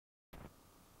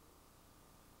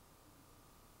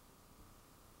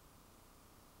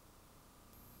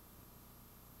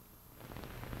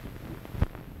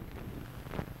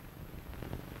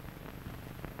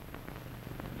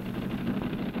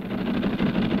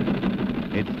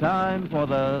It's time for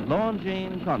the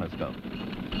Longines Chronoscope,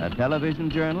 a television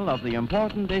journal of the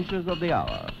important issues of the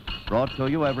hour, brought to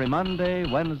you every Monday,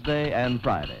 Wednesday, and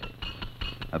Friday.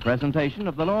 A presentation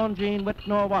of the Longines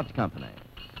Whitnor Watch Company,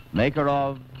 maker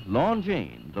of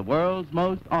Longines, the world's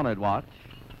most honored watch,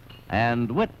 and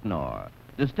Whitnor,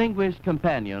 distinguished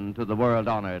companion to the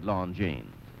world-honored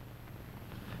Longines.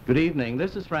 Good evening,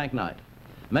 this is Frank Knight.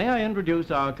 May I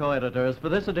introduce our co-editors for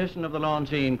this edition of the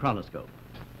Longines Chronoscope?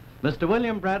 Mr.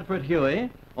 William Bradford Huey,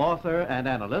 author and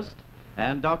analyst,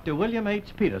 and Dr. William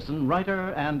H. Peterson,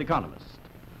 writer and economist.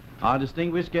 Our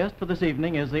distinguished guest for this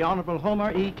evening is the Honorable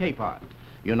Homer E. Capehart,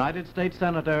 United States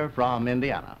Senator from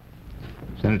Indiana.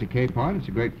 Senator Capehart, it's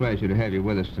a great pleasure to have you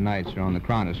with us tonight, sir, on the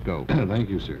Chronoscope.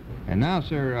 Thank you, sir. And now,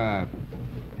 sir,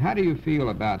 how do you feel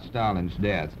about Stalin's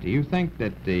death? Do you think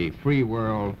that the free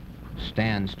world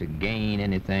stands to gain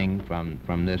anything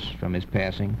from his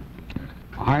passing?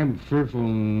 I'm fearful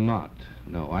not.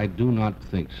 No, I do not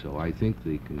think so. I think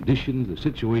the conditions, the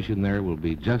situation there will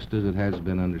be just as it has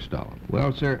been under Stalin.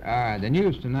 Well, sir, the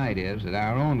news tonight is that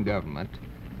our own government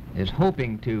is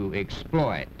hoping to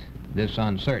exploit this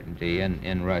uncertainty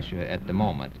in Russia at the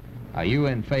moment. Are you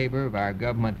in favor of our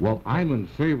government? Well, I'm in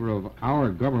favor of our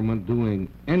government doing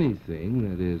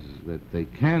anything that they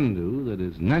can do that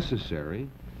is necessary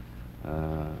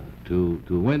to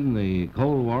win the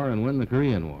Cold War and win the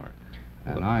Korean War.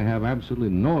 And I have absolutely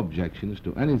no objections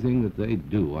to anything that they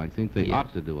do. I think they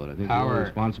ought to do it. I think it's the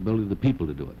responsibility of the people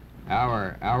to do it.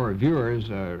 Our viewers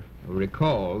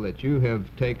recall that you have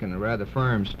taken a rather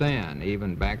firm stand,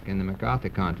 even back in the MacArthur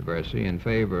controversy, in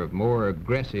favor of more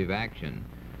aggressive action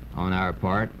on our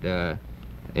part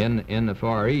in the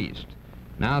Far East.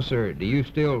 Now, sir, do you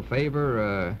still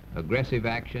favor aggressive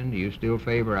action? Do you still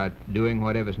favor doing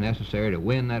whatever's necessary to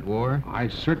win that war? I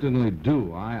certainly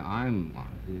do.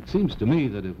 It seems to me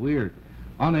that if we're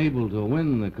unable to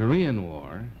win the Korean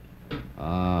War,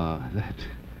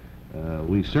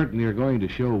 we certainly are going to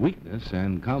show weakness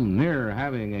and come near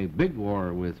having a big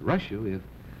war with Russia if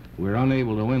we're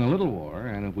unable to win a little war.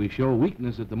 And if we show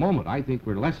weakness at the moment, I think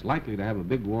we're less likely to have a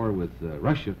big war with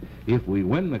Russia if we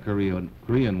win the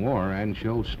Korean War and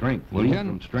show strength, lead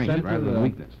from strength rather than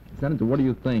weakness. Senator, what do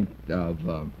you think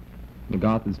of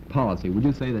MacArthur's policy? Would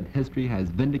you say that history has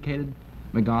vindicated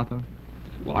MacArthur?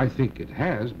 Well, I think it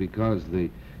has, because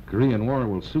the Korean War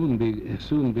will soon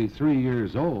be 3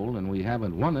 years old, and we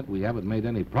haven't won it. We haven't made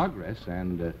any progress,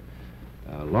 and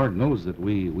Lord knows that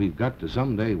we've got to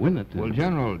someday win it. Well,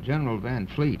 General Van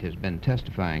Fleet has been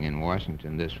testifying in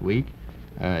Washington this week.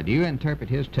 Do you interpret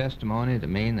his testimony to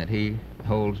mean that he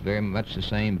holds very much the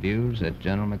same views that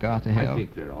General MacArthur held?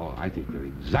 I think they're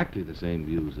exactly the same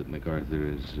views that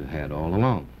MacArthur has had all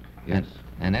along. Yes.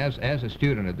 And as a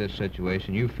student of this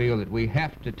situation, you feel that we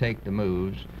have to take the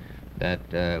moves that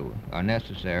are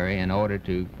necessary in order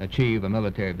to achieve a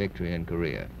military victory in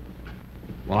Korea.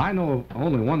 Well, I know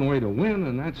only one way to win,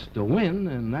 and that's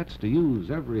to use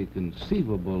every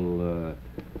conceivable,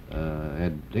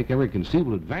 take every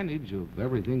conceivable advantage of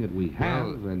everything that we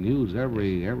have, and use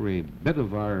every bit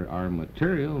of our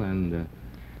material and.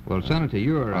 Well, Senator,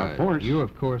 you,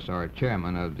 of course, are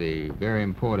chairman of the very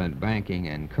important Banking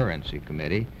and Currency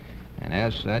Committee, and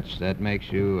as such, that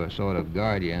makes you a sort of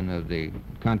guardian of the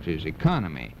country's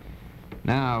economy.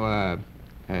 Now,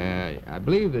 I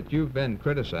believe that you've been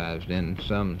criticized in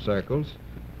some circles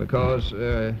because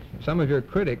some of your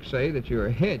critics say that you're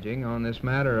hedging on this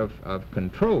matter of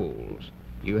controls.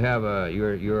 You have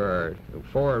you're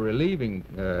for relieving,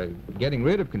 getting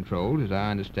rid of controls, as I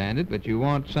understand it, but you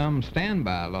want some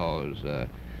standby laws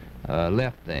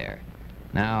left there.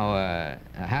 Now,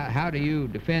 how do you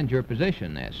defend your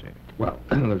position there, sir? Well,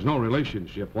 there's no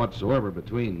relationship whatsoever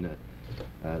between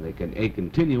a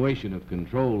continuation of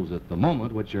controls at the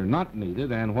moment, which are not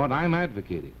needed, and what I'm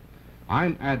advocating.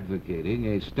 I'm advocating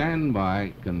a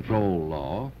standby control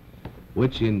law,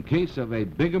 which in case of a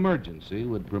big emergency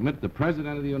would permit the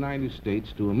President of the United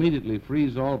States to immediately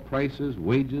freeze all prices,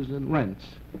 wages, and rents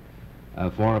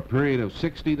for a period of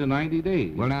 60 to 90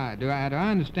 days. Well, now, do I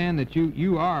understand that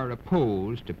you are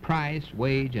opposed to price,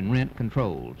 wage, and rent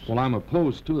controls? Well, I'm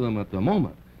opposed to them at the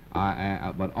moment,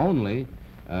 but only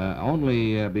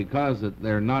because that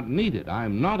they're not needed.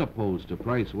 I'm not opposed to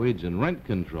price, wage, and rent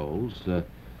controls.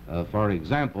 For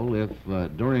example, if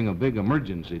during a big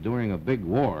emergency, during a big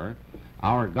war,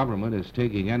 our government is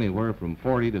taking anywhere from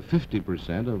 40 to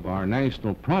 50% of our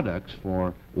national products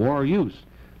for war use,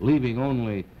 leaving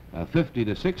only 50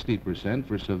 to 60%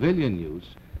 for civilian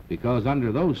use, because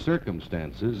under those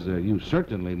circumstances, you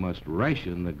certainly must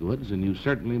ration the goods and you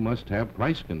certainly must have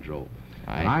price control.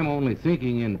 And I'm only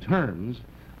thinking in terms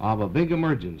of a big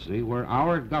emergency where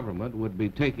our government would be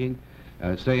taking,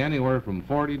 say, anywhere from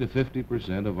 40 to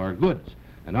 50% of our goods.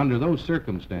 And under those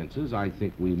circumstances, I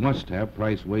think we must have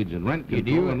price, wage, and rent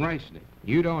control and rationing.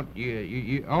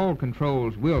 All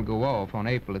controls will go off on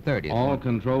April the 30th. All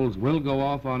controls will go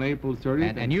off on April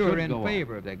 30th. And you're in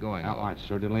favor of that going off? I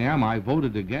certainly am. I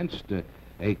voted against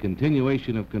a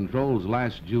continuation of controls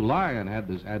last July, and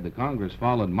had the Congress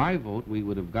followed my vote, we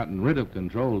would have gotten rid of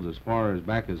controls as far as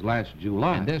back as last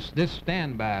July. And this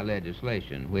standby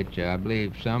legislation, which I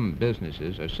believe some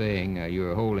businesses are saying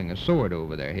you're holding a sword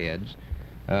over their heads,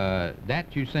 that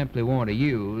you simply want to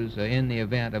use in the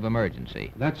event of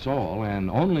emergency. That's all,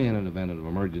 and only in an event of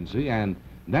emergency, and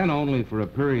then only for a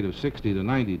period of 60 to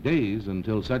 90 days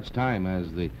until such time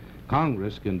as the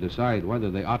Congress can decide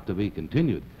whether they ought to be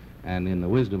continued. And in the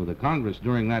wisdom of the Congress,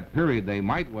 during that period, they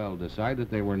might well decide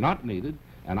that they were not needed,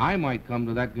 and I might come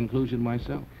to that conclusion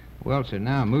myself. Well, sir,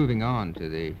 now moving on to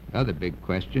the other big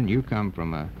question. You come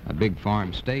from a big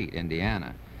farm state,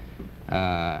 Indiana.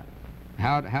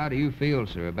 How do you feel,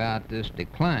 sir, about this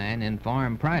decline in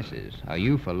farm prices? Are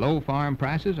you for low farm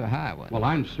prices or high ones? Well,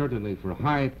 I'm certainly for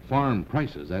high farm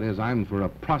prices. That is, I'm for a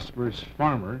prosperous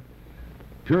farmer,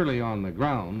 purely on the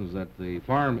grounds that the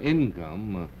farm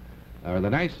income, or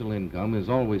the national income, is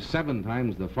always 7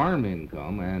 times the farm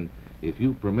income, and if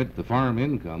you permit the farm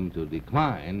income to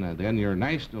decline, then your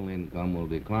national income will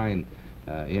decline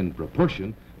in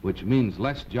proportion, which means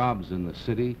less jobs in the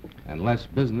city and less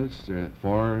business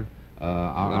for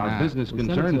our business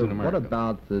concerns Senator, in America. what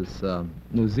about this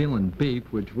New Zealand beef,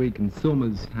 which we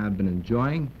consumers have been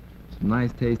enjoying? Some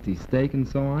nice tasty steak and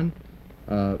so on.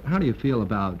 How do you feel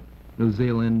about New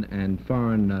Zealand and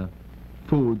foreign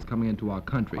foods coming into our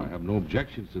country? I have no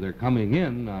objections to their coming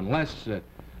in unless the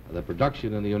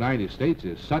production in the United States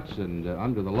is such, and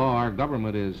under the law our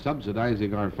government is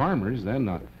subsidizing our farmers,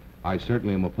 then I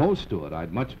certainly am opposed to it.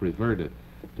 I'd much prefer to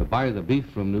buy the beef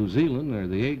from New Zealand, or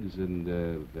the eggs and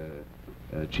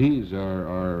cheese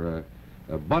or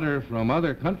butter from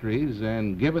other countries,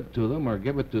 and give it to them or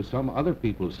give it to some other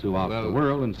peoples throughout the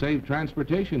world and save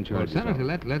transportation charges. Well, Senator,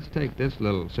 let's take this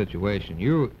little situation.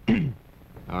 You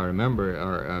are a member,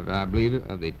 I believe,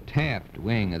 of the Taft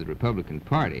wing of the Republican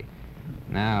Party.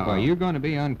 Now, are you going to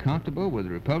be uncomfortable with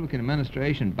the Republican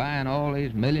administration buying all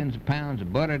these millions of pounds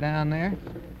of butter down there?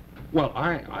 Well,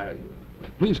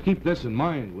 please keep this in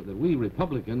mind, that we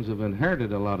Republicans have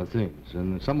inherited a lot of things,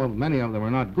 and many of them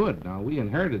are not good. Now, we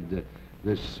inherited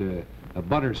this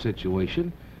butter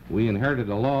situation. We inherited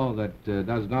a law that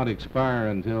does not expire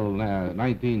until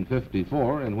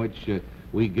 1954, in which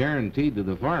we guaranteed to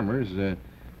the farmers that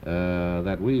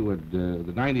we would,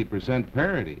 the 90%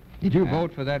 parity. Did you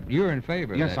vote for that? You're in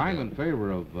favor of that? Yes, I'm in favor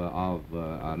of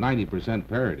 90%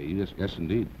 parity. Yes,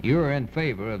 indeed. You're in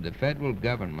favor of the federal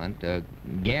government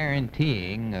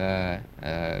guaranteeing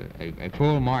a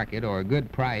full market or a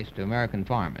good price to American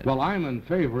farmers? Well, I'm in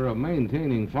favor of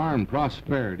maintaining farm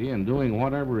prosperity and doing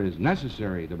whatever is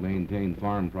necessary to maintain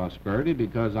farm prosperity,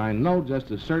 because I know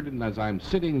just as certain as I'm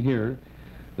sitting here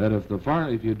that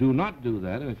if you do not do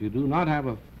that, and if you do not have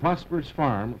a prosperous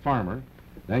farmer,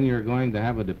 then you're going to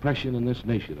have a depression in this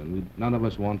nation, and none of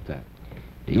us want that.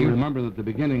 You remember that the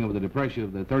beginning of the depression,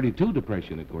 of the 32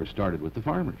 depression, of course, started with the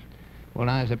farmers. Well,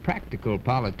 now, as a practical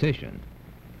politician,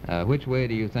 which way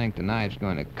do you think the knife's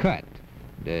going to cut?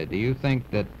 Do you think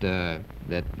that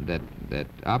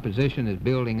opposition is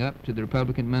building up to the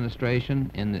Republican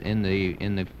administration in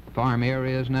the farm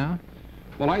areas now?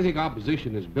 Well, I think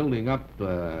opposition is building up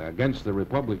against the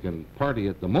Republican Party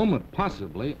at the moment,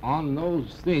 possibly on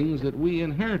those things that we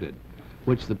inherited,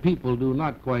 which the people do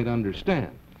not quite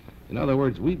understand. In other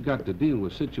words, we've got to deal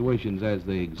with situations as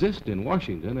they exist in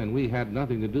Washington, and we had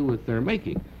nothing to do with their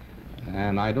making.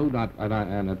 And at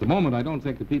the moment, I don't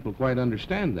think the people quite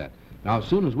understand that. Now, as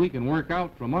soon as we can work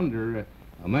out from under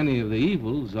many of the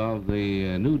evils of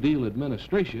the New Deal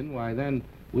administration, why then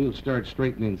we'll start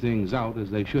straightening things out as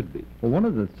they should be. Well, one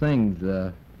of the things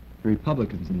the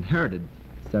Republicans inherited,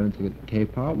 Senator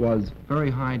Capehart, was very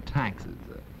high taxes.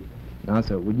 Now,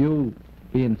 sir, would you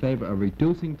be in favor of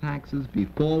reducing taxes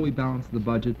before we balance the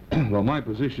budget? Well, my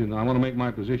position, I want to make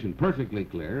my position perfectly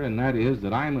clear, and that is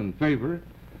that I'm in favor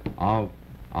of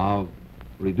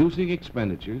reducing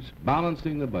expenditures,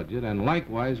 balancing the budget, and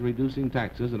likewise reducing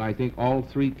taxes, and I think all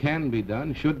three can be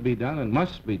done, should be done, and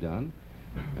must be done.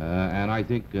 And I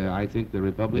think the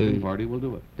Republican Party will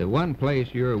do it. The one place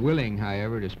you're willing,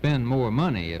 however, to spend more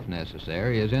money, if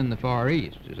necessary, is in the Far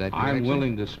East. Is that correct? I'm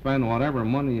willing to spend whatever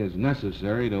money is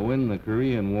necessary to win the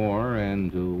Korean War and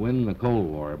to win the Cold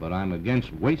War, but I'm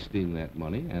against wasting that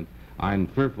money, and I'm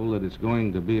fearful that it's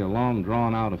going to be a long,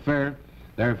 drawn-out affair,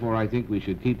 Therefore, I think we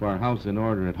should keep our house in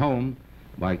order at home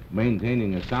by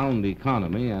maintaining a sound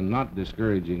economy and not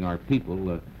discouraging our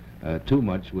people too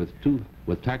much with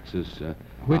taxes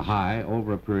high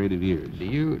over a period of years.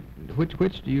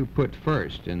 Which do you put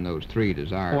first in those three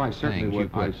desirable I certainly things?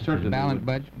 would. Balance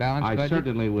budget?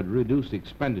 Certainly would reduce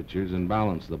expenditures and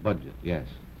balance the budget, yes.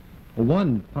 Well,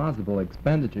 one possible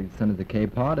expenditure, Senator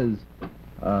Capehart, is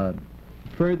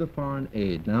further foreign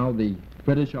aid. Now the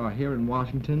British are here in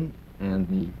Washington, and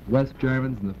the West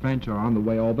Germans and the French are on the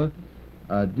way over.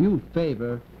 Do you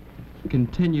favor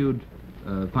continued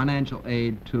financial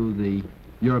aid to the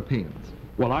Europeans?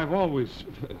 Well, I've always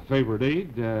favored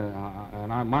aid,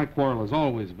 and my quarrel has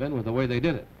always been with the way they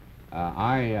did it.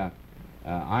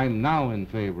 I'm now in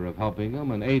favor of helping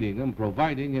them and aiding them,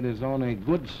 providing it is on a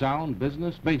good, sound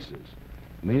business basis,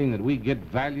 meaning that we get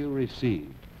value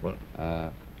received. Well,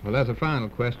 as a final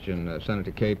question,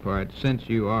 Senator Capehart, since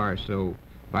you are so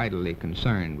vitally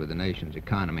concerned with the nation's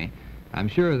economy, I'm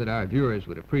sure that our viewers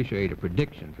would appreciate a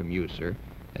prediction from you, sir,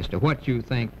 as to what you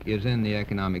think is in the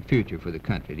economic future for the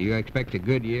country. Do you expect a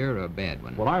good year or a bad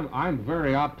one? Well, I'm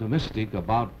very optimistic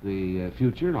about the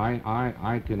future.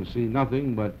 I can see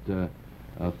nothing but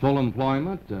full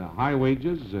employment, high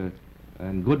wages,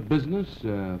 and good business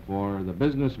for the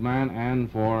businessman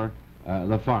and for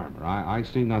the farmer. I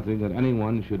see nothing that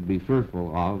anyone should be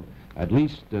fearful of, at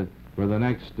least for the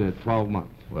next 12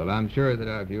 months. Well, I'm sure that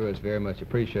our viewers very much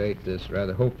appreciate this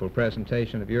rather hopeful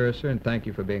presentation of yours, sir, and thank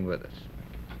you for being with us.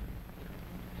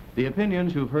 The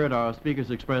opinions you've heard our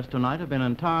speakers express tonight have been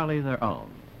entirely their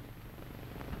own.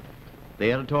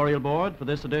 The editorial board for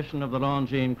this edition of the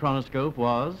Longines Chronoscope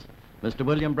was Mr.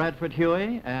 William Bradford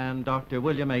Huey and Dr.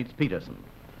 William H. Peterson.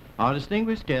 Our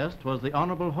distinguished guest was the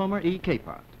Honorable Homer E.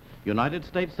 Capehart, United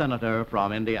States Senator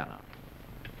from Indiana.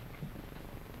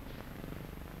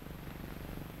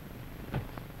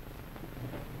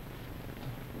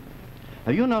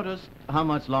 Have you noticed how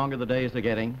much longer the days are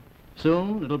getting?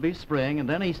 Soon it'll be spring, and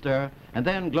then Easter, and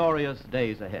then glorious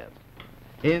days ahead.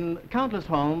 In countless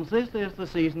homes, this is the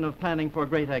season of planning for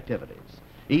great activities.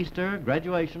 Easter,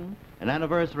 graduation, an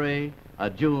anniversary, a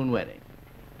June wedding.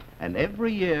 And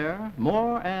every year,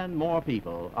 more and more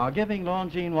people are giving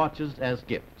Longines watches as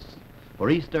gifts.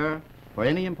 For Easter, for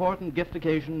any important gift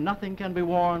occasion, nothing can be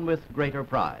worn with greater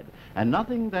pride, and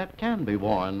nothing that can be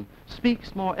worn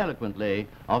speaks more eloquently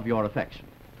of your affection.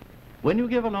 When you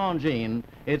give a Longines,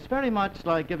 it's very much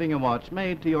like giving a watch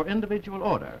made to your individual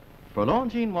order, for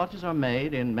Longines watches are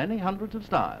made in many hundreds of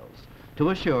styles to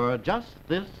assure just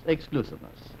this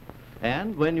exclusiveness.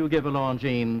 And when you give a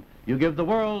Longines, you give the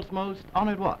world's most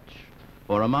honored watch,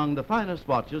 for among the finest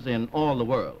watches in all the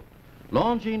world,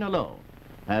 Longines alone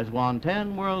has won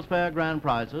 10 World's Fair Grand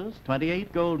Prizes,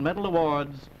 28 gold medal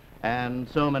awards, and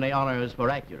so many honors for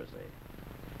accuracy.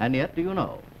 And yet, do you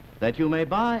know that you may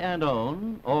buy and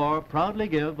own or proudly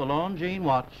give a Longines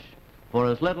watch for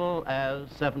as little as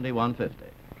 $71.50.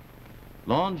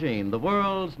 Longines, the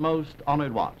world's most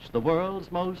honored watch, the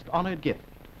world's most honored gift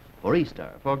for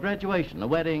Easter, for graduation, a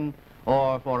wedding,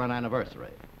 or for an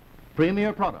anniversary.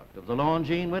 Premier product of the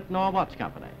Longines Whitnor Watch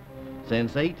Company.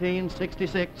 Since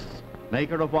 1866,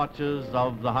 maker of watches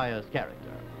of the highest character.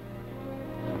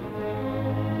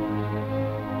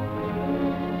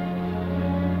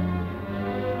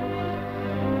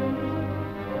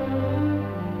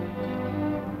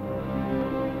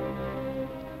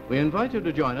 We invite you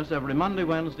to join us every Monday,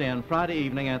 Wednesday, and Friday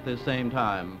evening at this same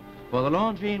time for the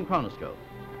Longines Chronoscope,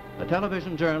 a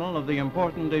television journal of the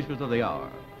important issues of the hour,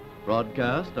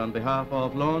 broadcast on behalf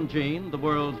of Longines, the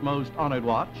world's most honored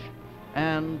watch,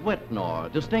 and Whitnor,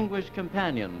 distinguished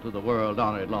companion to the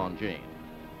world-honored Longines.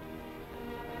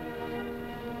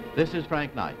 This is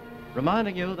Frank Knight,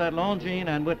 reminding you that Longines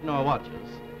and Whitnor watches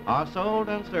are sold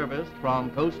and serviced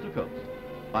from coast to coast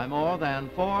by more than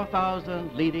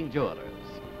 4,000 leading jewelers,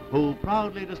 who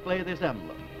proudly display this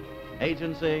emblem,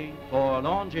 Agency for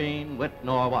Longines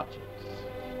Whitnor Watches.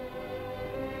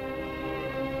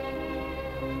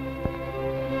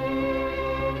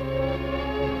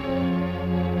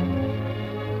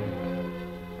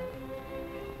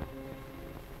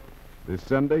 This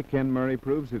Sunday, Ken Murray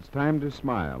proves it's time to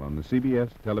smile on the CBS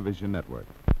television network.